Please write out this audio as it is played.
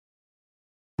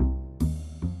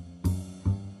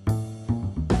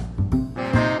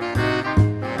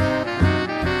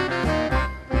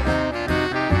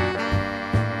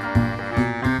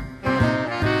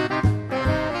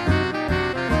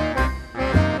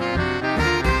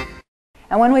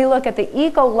And when we look at the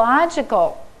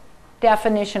ecological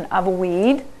definition of a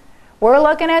weed, we're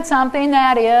looking at something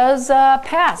that is a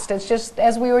pest. It's just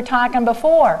as we were talking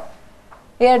before.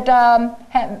 It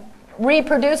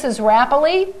reproduces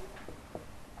rapidly,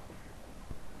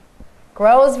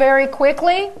 grows very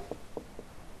quickly,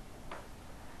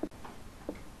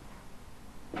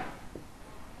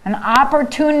 an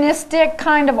opportunistic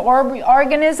kind of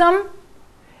organism.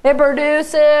 It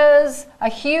produces a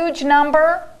huge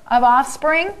number of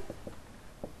offspring.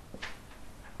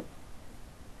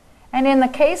 And in the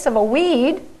case of a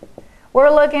weed, we're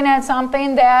looking at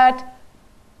something that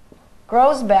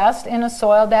grows best in a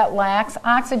soil that lacks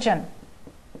oxygen.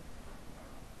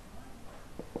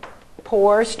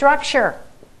 Poor structure.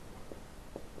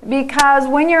 Because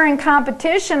when you're in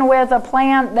competition with a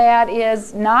plant that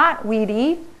is not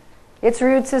weedy, its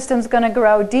root system's going to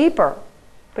grow deeper.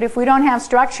 But if we don't have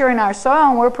structure in our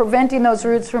soil and we're preventing those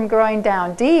roots from growing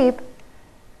down deep,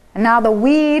 and now the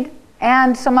weed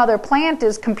and some other plant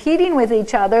is competing with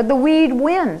each other, the weed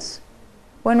wins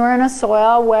when we're in a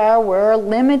soil where we're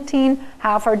limiting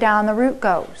how far down the root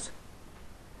goes.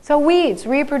 So weeds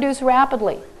reproduce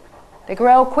rapidly. They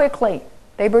grow quickly.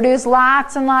 They produce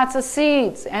lots and lots of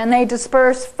seeds, and they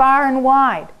disperse far and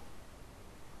wide.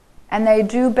 And they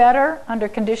do better under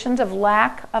conditions of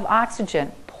lack of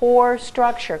oxygen, poor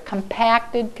structure,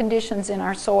 compacted conditions in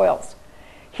our soils.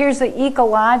 Here's the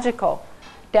ecological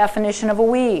definition of a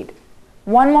weed.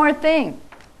 One more thing.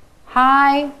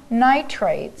 High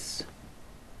nitrates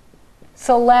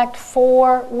select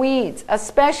for weeds,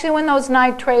 especially when those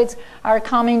nitrates are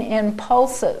coming in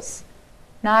pulses.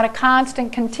 Not a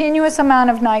constant, continuous amount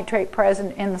of nitrate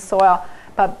present in the soil,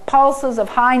 but pulses of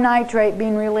high nitrate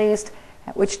being released,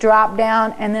 which drop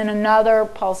down, and then another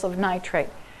pulse of nitrate,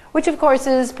 which of course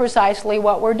is precisely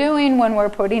what we're doing when we're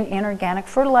putting inorganic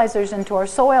fertilizers into our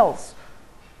soils.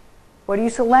 What are you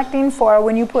selecting for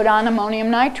when you put on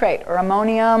ammonium nitrate or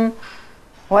ammonium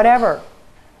whatever?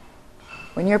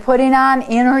 When you're putting on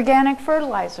inorganic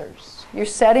fertilizers, you're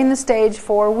setting the stage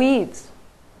for weeds.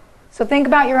 So think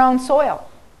about your own soil.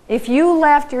 If you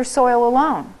left your soil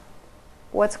alone,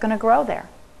 what's going to grow there?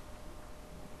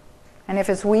 And if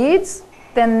it's weeds,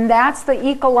 then that's the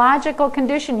ecological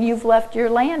condition you've left your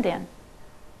land in.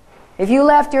 If you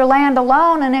left your land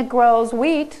alone and it grows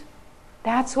wheat,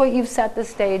 that's what you've set the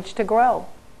stage to grow.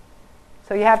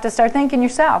 So you have to start thinking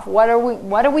yourself, what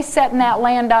are we setting that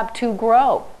land up to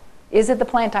grow? Is it the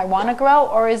plant I want to grow,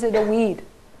 or is it a weed?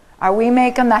 Are we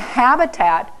making the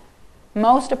habitat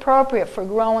most appropriate for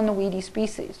growing the weedy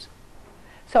species?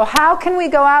 So how can we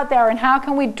go out there and how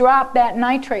can we drop that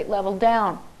nitrate level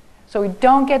down so we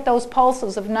don't get those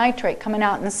pulses of nitrate coming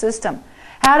out in the system?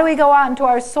 How do we go out into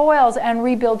our soils and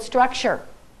rebuild structure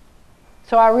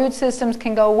so our root systems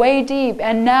can go way deep,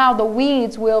 and now the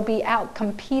weeds will be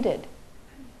outcompeted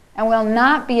and will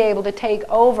not be able to take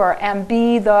over and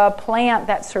be the plant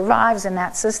that survives in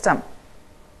that system?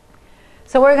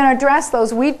 So we're going to address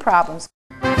those weed problems.